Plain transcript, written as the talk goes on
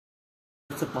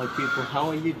What's up, my people? How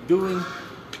are you doing?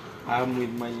 I'm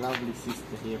with my lovely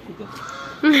sister here.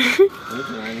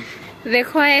 The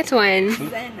quiet one.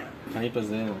 Zena. Anaitwa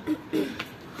Zena.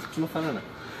 Tunafanana?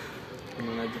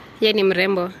 Yeye ni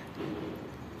mrembo.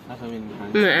 Hata mimi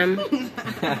ni handsome.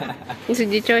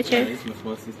 Usijichoche. This is my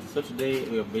small sister. So today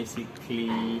we are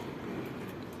basically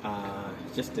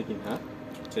just taking her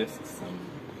to test some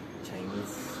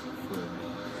Chinese food.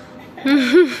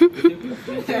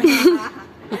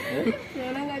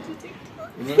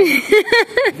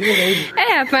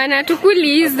 Hapana,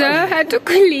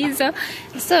 hatukulizo.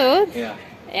 So,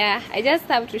 yeah, I just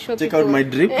have to show Check people. out my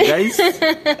drip, guys.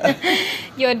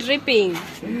 You're dripping.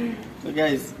 So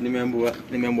guys,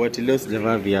 nimeambiwa ati leo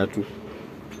sijavaa viatu.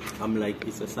 I'm like,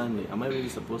 it's a Sunday. Am I really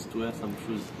supposed to wear some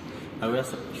shoes? I wear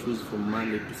some shoes from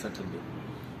Monday to Saturday.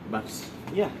 But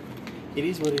yeah, it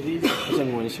is what it is. Acha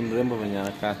nionyeshe mrembo venye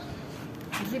anakaa.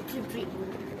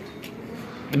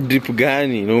 Drip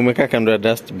gani? Na umekaa kando ya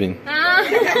dustbin.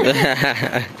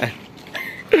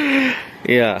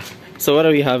 Yeah. So what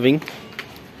are we having?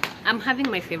 I'm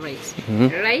having my favorite.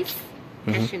 Rice,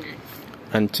 cashew nuts.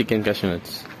 And chicken cashew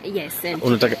nuts. Yes, and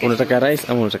Unataka rice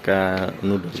ama unataka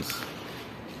noodles?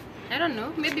 I don't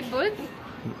know, maybe both.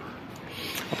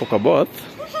 Hapo kwa both.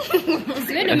 So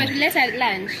you don't let at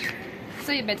lunch.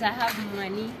 So you better have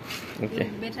money. Okay.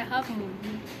 You better have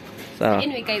money. So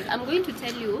Anyway, guys, I'm going to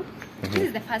tell you. This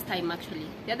is the first time actually.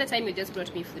 The other time you just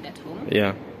brought me food at home.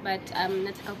 yeah. But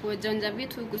nataka kuonja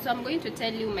vitu huku. So I'm going to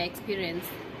tell you my experience.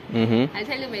 I'll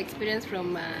tell you my experience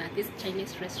from this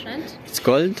Chinese restaurant. It's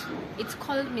called? It's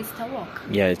called Mr. Wok.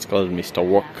 Yeah, it's called Mr.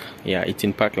 Wok. Yeah, it's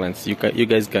in Parklands. You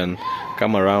guys can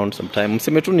come around sometime.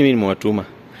 Mseme tu ni mimi nimewatuma.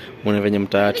 Muone venye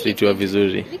mtatreatiwa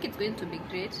vizuri. I think it's going to be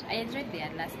great. I enjoyed their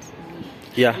last meal.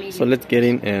 Yeah, so let's get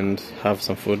in and have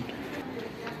some food.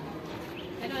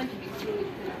 I don't want to be through with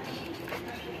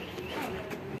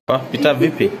Pita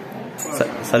vipi?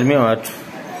 Salimia watu.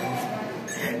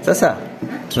 Sasa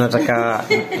tunataka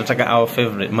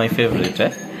my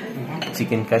favorite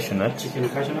chicken cashew nut.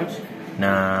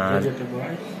 Na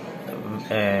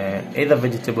either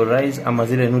vegetable rice ama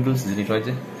zile noodles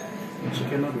zilitwaje?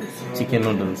 Chicken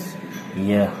noodles.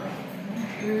 Yeah.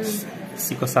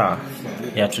 Siko sawa.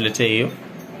 Yeah, tuletee hiyo.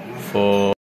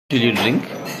 For will you drink?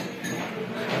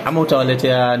 Ama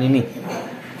utawaletea nini?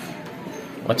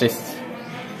 What taste?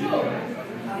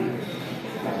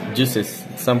 Juices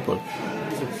sample.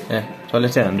 Yeah,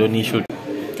 toiletea ndo ni shoot.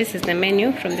 This is the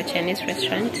menu from the Chinese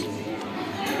restaurant.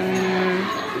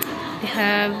 They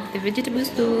have the vegetable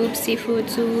soup, seafood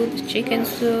soup, chicken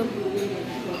soup,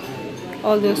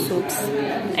 all those soups.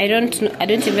 I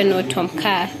don't even know Tom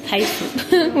Kha Thai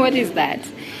soup. What is that?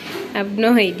 I have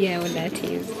no idea what that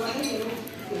is.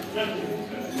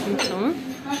 And so,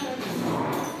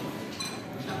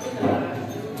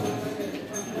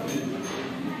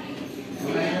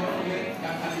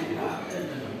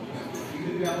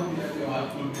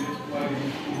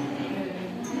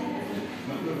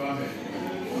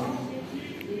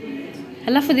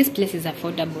 alafu this place is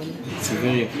affordable.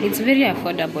 It's very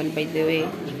affordable, by the way.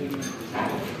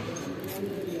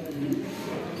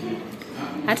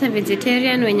 Hata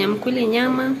vegetarian wenye mkuli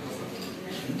nyama.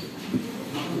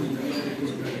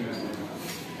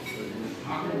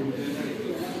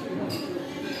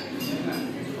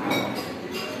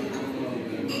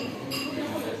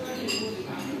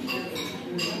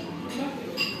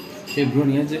 Hey bro,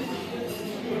 niaje?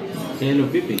 Hello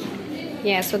pipi.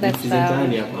 Yeah, so that's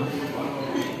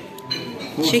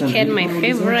chicken, my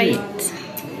favorite.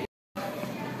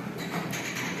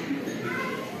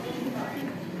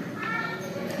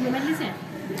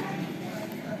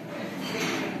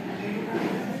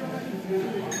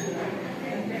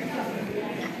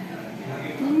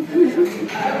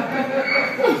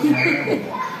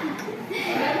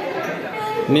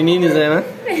 Nini Zena?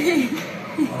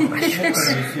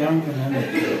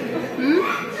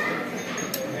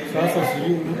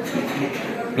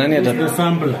 Nani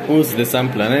atatusampler? Who's the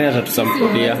sampler? Nani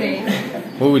atatusamplia?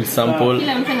 Who will sample?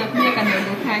 Kila mtu anakuja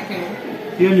kadogo kake.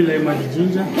 Hiyo ni lemon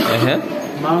ginger,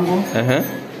 mango,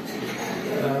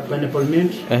 pineapple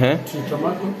mint, sweet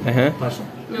tomato, passion.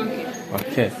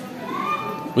 Okay.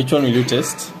 Which one will you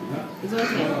taste? Zote.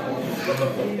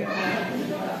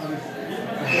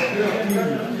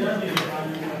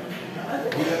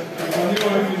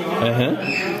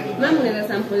 Mama unaweza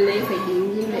sample na hiyo side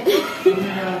nyingine.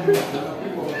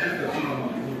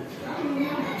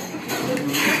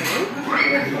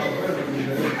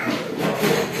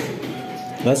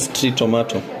 That's tree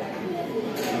tomato.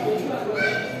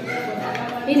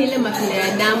 Hii ni ile matunda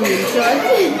ya damu in short.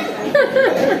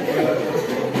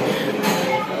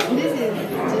 This is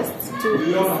just too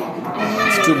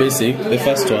It's too basic. The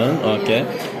first one, okay.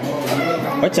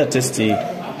 Wacha tasty.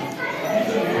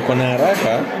 Uko na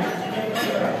haraka?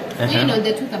 You know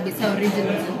the two kabisa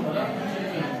original.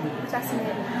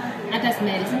 Ata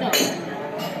smell, no?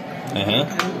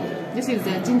 This is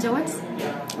the ginger what?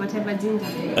 Whatever ginger.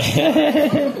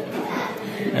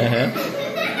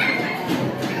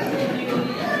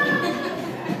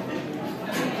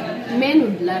 Men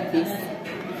would love this.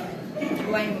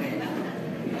 Why men?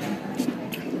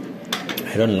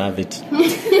 I don't love it.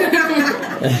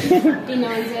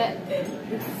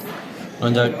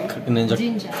 Inonja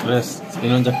ginger. Crest.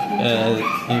 Inonja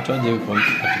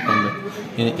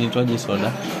inaitwaje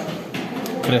soda?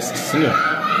 Crest, sio?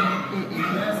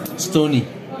 Stony.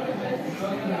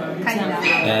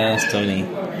 Stony.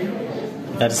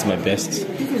 That is my best.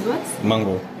 This is what?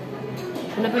 Mango.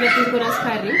 Unapenda kuliko na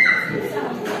sukari?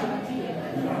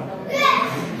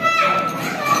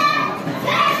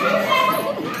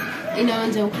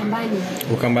 Inaonja ukambani.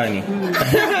 Ukambani.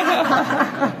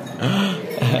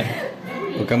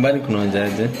 Ukambani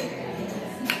kunaonjaje?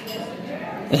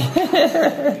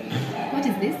 What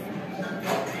is this?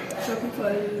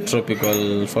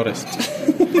 Tropical forest.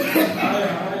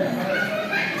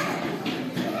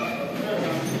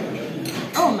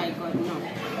 Oh my god,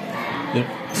 no.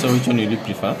 So which one do you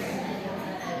prefer?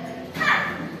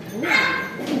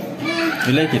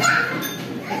 You like it?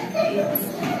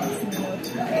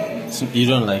 So you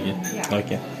don't like it? Yeah.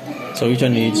 Okay. So which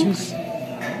one do you choose?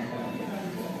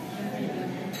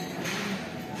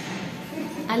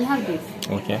 I'll have this.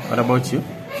 Okay. What about you?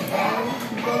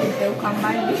 Go with the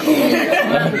ukambani.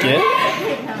 Okay.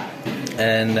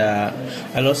 And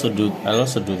I'll also do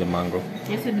the mango.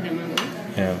 Yes, we do the mango.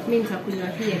 Yeah. Mimi nitakunywa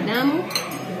pia damu.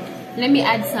 Let me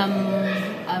add some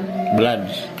Blood.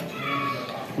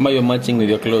 You're matching with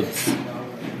your clothes.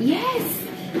 Yes,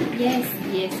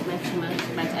 much.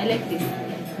 But I like this.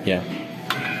 Yeah.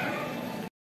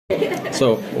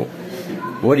 So,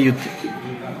 what do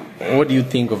you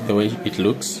think of the way it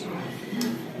looks?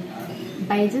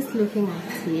 By just looking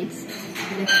at it,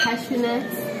 the cashew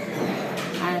nuts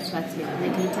are attractive.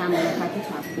 Like in terms of the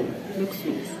packet up, looks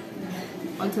sweet.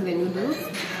 Also the noodles,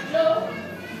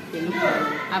 they look good.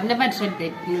 I've never tried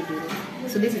the noodles,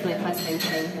 so this is my first time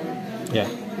trying them. Yeah.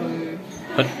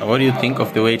 What do you think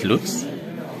of the way it looks?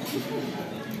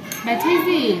 But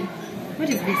easy. What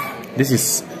is this? This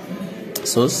is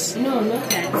sauce. No, not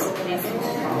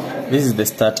that. This is the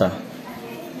starter.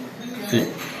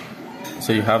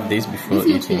 So you have this before This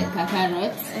looks eating. like a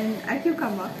carrot. And a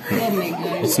cucumber. Oh my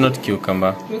god. It's not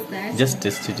cucumber. What's that? Just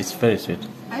taste it. It's very sweet.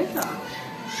 I saw.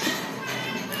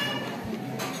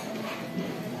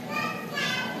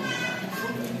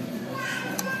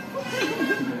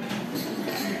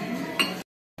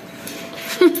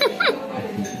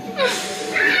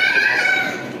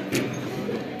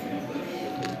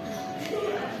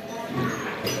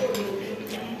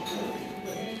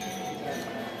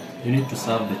 You need to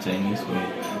serve the Chinese way.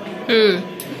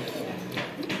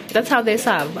 That's how they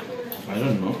serve. I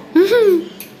don't know.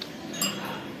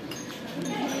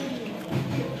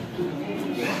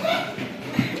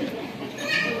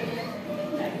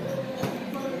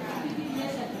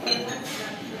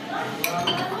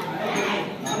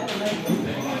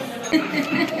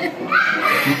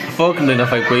 Fork ndo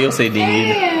inafai kwa hiyo side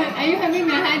nyingine. Are you having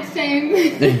a hard time?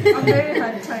 A very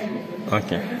hard time.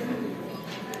 Okay.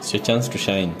 It's your chance to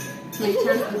shine. My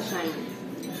chance to shine.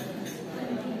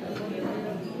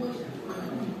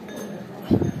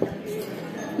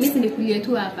 Mimi nikulie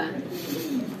tu hapa.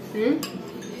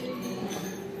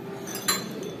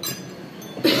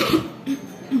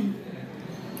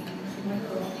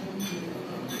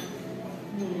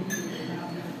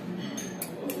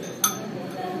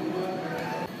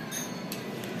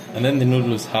 And then the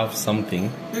noodles have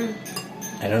something.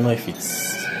 I don't know if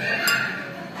it's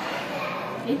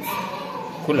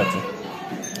kula tu.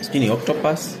 Skinny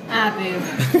octopus. Babe.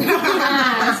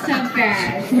 Stop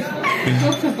that.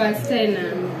 Octopus tena.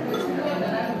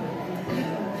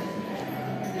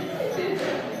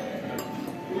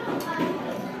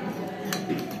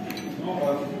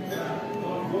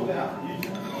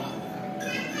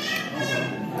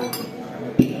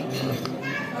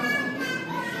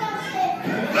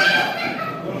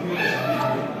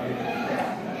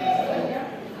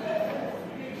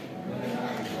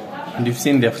 And you've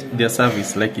seen their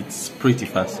service, like it's pretty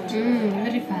fast.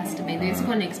 Very fast, by the way.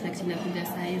 Sikuwa na expect na kuja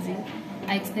size.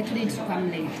 I expected it to come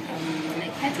like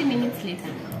 30 minutes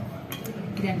later.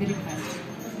 They are very fast.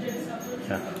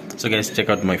 Yeah. So guys, check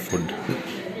out my food.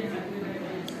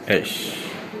 Ish.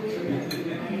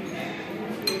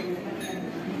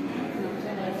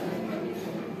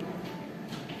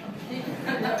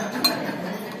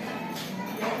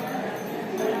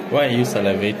 Why are you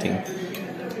salivating?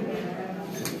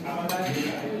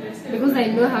 Because I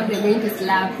know how they're going to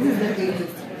slap. Who's not going to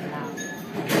slap?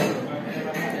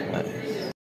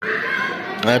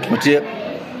 Alright, what's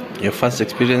your first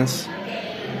experience?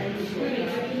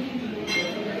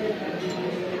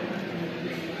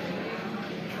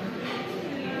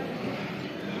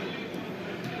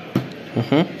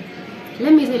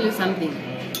 Let me tell you something.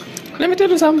 Let me tell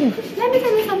you something.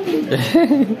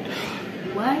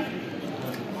 What?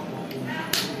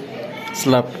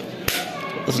 Slap.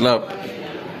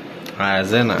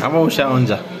 Zena, how about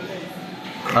ushaonja?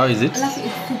 How is it? It's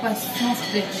super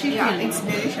soft, the chicken. Yeah, it's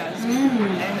delicious.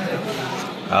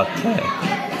 Okay.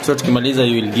 So tukimaliza,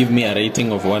 you will give me a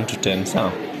rating of 1 to 10,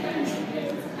 sawa?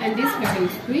 And this pepper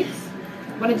is sweet.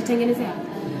 What did you tengenezea?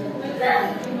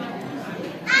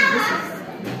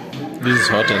 This is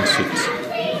hot and sweet.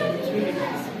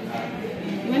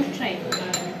 You want to try it?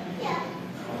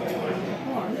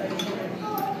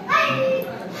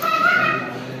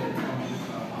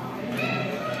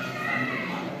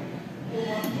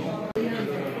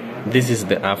 This is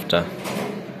the after.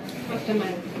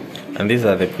 And these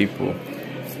are the people.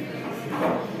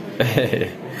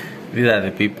 These are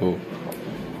the people.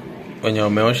 Wenye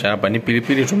wameosha hapa ni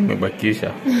pilipili tu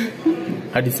mmebakisha.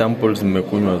 Hadi samples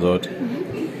mmekunywa zote.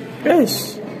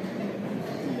 Yes.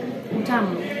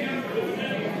 Mtamu.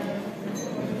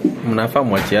 Mnafaa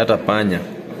mwachie hata panya.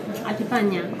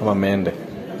 Akipanya. Ama mende.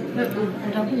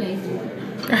 Utakula hizi.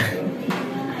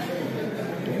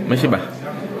 Mshiba.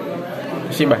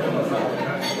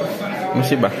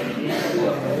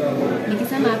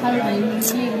 Nikisema hapa na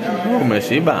nyingine.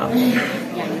 Umeshiba?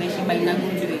 Ya nimeshiba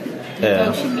inagundua.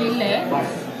 Ushibi ile ya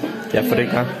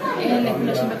Afrika.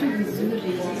 Kuna shiba tu vizuri.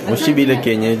 Ushibi ile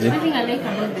kienyeji. One thing I like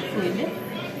about the food,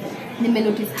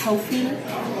 notice how feel.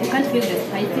 You can't feel the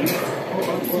spices or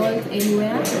salt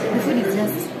anywhere. The food is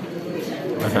just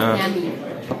yummy.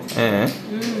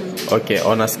 Okay,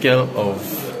 on a scale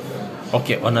of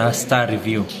on a star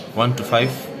review, 1 to 5.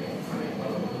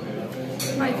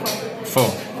 4.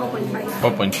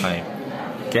 4.5.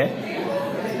 Okay.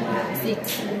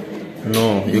 6.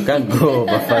 No, you can't go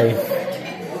over 5.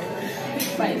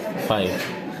 5.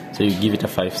 So you give it a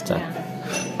 5 star.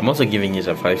 I'm also giving it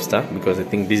a 5 star because I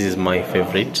think this is my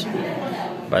favorite.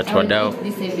 But I will eat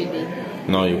this every day.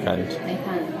 No, you can't. I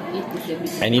can't eat this every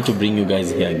day. I need to bring you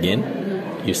guys here again.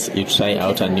 You try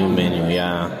out a new menu.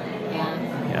 Yeah.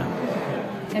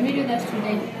 Can we do that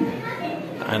today?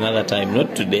 Another time,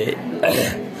 not today.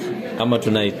 Ama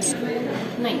tonight.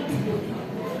 Night.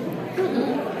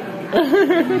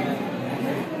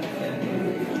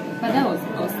 But that was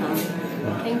awesome.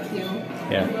 Thank you.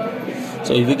 Yeah.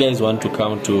 So if you guys want to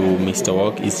come to Mr.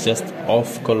 Wok, it's just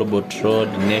off Kolobot Road,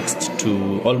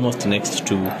 almost next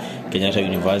to Kenyatta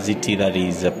University. That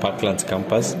is Parklands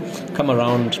campus. Come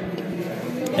around.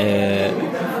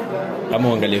 I'm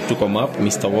on Tuko map,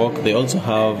 Mr. Wok. They also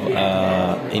have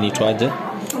Initwaje.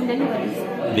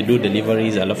 They do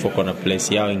deliveries. Alafu kuna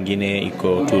place yao ingine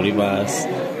iko Two Rivers,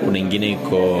 kuna ingine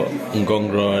iko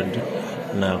Ngong Road,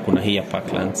 na kuna hii ya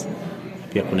Parklands.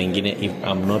 Pia kuna ingine, if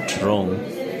I'm not wrong,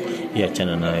 ya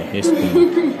chana nayo. Yes,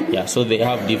 yeah, so they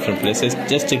have different places.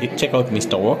 Just check out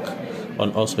Mr. Wok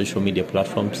on all social media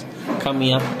platforms. Come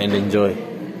here and enjoy.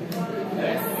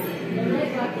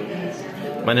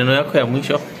 Maneno yako ya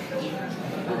mwisho.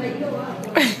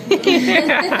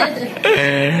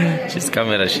 She's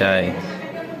camera shy.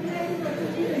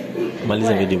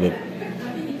 Maliza video babe.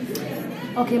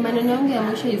 Okay, maneno yangu ya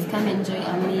mwisho is come enjoy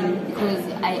a meal because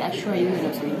I assure you you're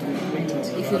not going to regret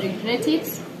it. If you regret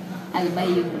it, I'll buy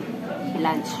you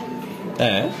lunch.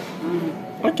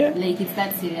 Okay. Like it's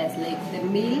that serious. Like the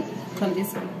meal from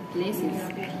this place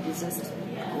is just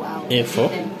wow.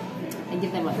 A4? I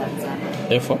give them a thumbs up.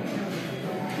 A4?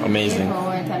 Amazing.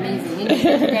 It's amazing.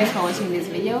 Thank you guys for watching this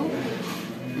video.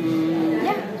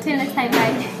 Yeah, till next time,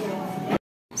 bye.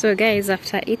 So guys,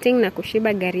 after eating na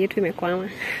kushiba, gari yetu imekwama.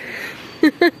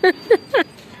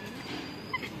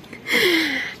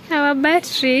 Our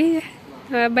battery,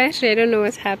 I don't know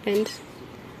what happened.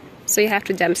 So you have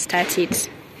to jump start it.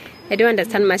 I don't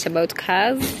understand much about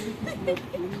cars,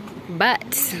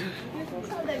 but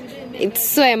it's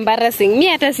so embarrassing. Me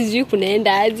hata sijui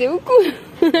kunaenda aje huku.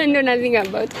 I know nothing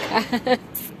about cars.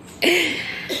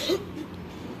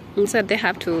 So they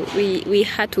have to, we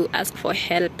had to ask for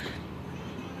help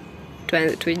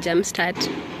to jump start.